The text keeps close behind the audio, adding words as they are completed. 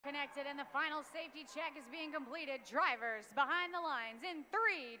connected and the final safety check is being completed. Drivers behind the lines in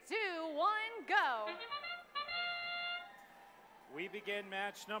 3, 2, 1, go. We begin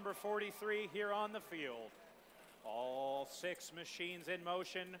match number 43 here on the field. All 6 machines in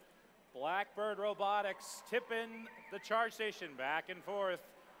motion. Blackbird Robotics tipping the charge station back and forth.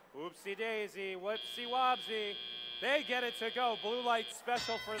 Oopsie daisy, whoopsie wobsy. They get it to go. Blue light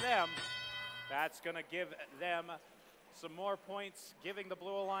special for them. That's going to give them some more points, giving the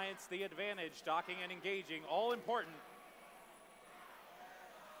Blue Alliance the advantage. Docking and engaging, all important.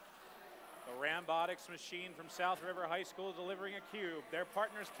 The Rambotics machine from South River High School delivering a cube. Their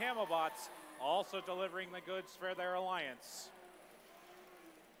partners Camobots also delivering the goods for their alliance.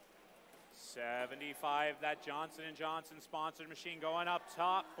 75, that Johnson & Johnson sponsored machine going up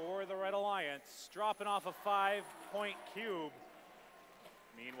top for the Red Alliance, dropping off a 5-point cube.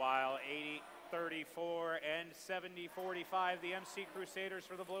 Meanwhile, 80-34 and 70-45, the MC Crusaders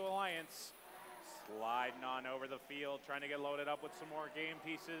for the Blue Alliance. Sliding on over the field, trying to get loaded up with some more game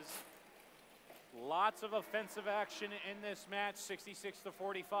pieces. Lots of offensive action in this match,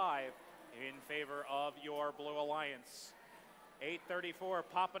 66-45 in favor of your Blue Alliance. 834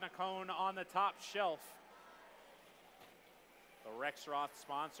 popping a cone on the top shelf. The Rexroth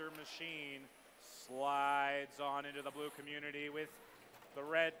sponsor machine slides on into the blue community with the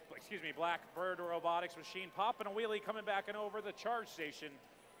Blackbird Robotics machine popping a wheelie, coming back and over the charge station.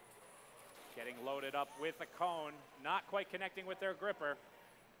 Getting loaded up with a cone, not quite connecting with their gripper.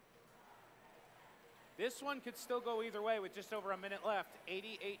 This one could still go either way with just over a minute left.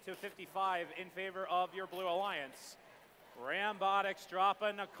 88-55 in favor of your Blue Alliance. Rambotics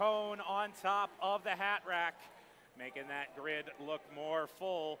dropping a cone on top of the hat rack, making that grid look more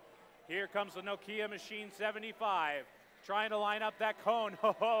full. Here comes the Nokia Machine 75, trying to line up that cone.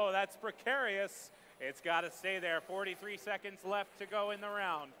 Oh, that's precarious. It's got to stay there. 43 seconds left to go in the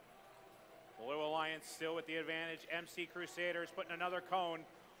round. Blue Alliance still with the advantage. MC Crusaders putting another cone.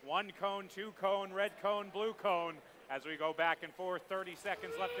 1 cone, 2 cone, red cone, blue cone as we go back and forth. 30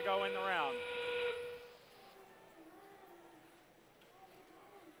 seconds left to go in the round.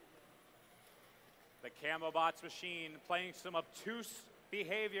 The Camobots machine playing some obtuse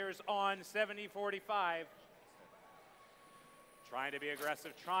behaviors on 70-45. Trying to be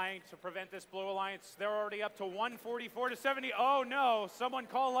aggressive, trying to prevent this Blue Alliance. They're already up to 144-70. Oh no, someone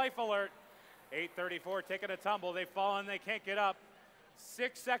call life alert. 834 taking a tumble. They've fallen, they can't get up.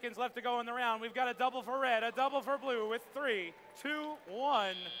 6 seconds left to go in the round. We've got a double for red, a double for blue with 3, 2,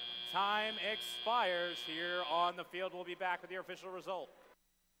 1. Time expires here on the field. We'll be back with the official result.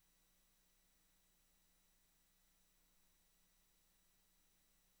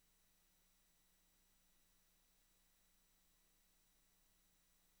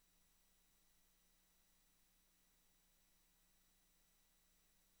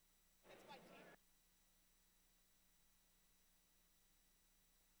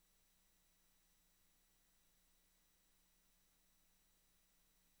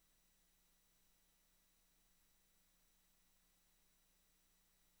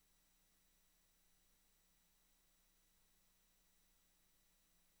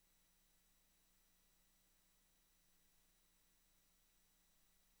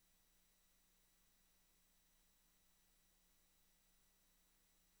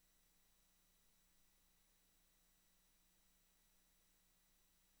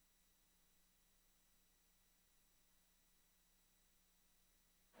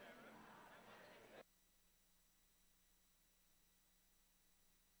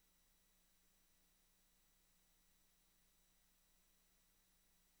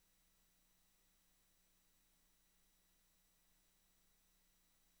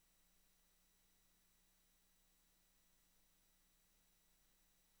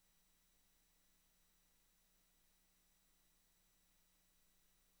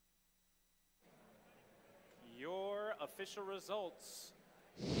 Your official results.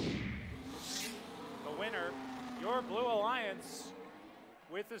 The winner, your Blue Alliance,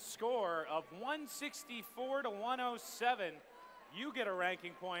 with a score of 164-107. You get a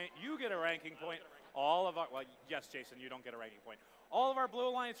ranking point. You get a ranking point. All of our, well, yes, Jason, you don't get a ranking point. All of our Blue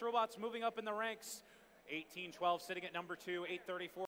Alliance robots moving up in the ranks. 1812 sitting at number 2, 834.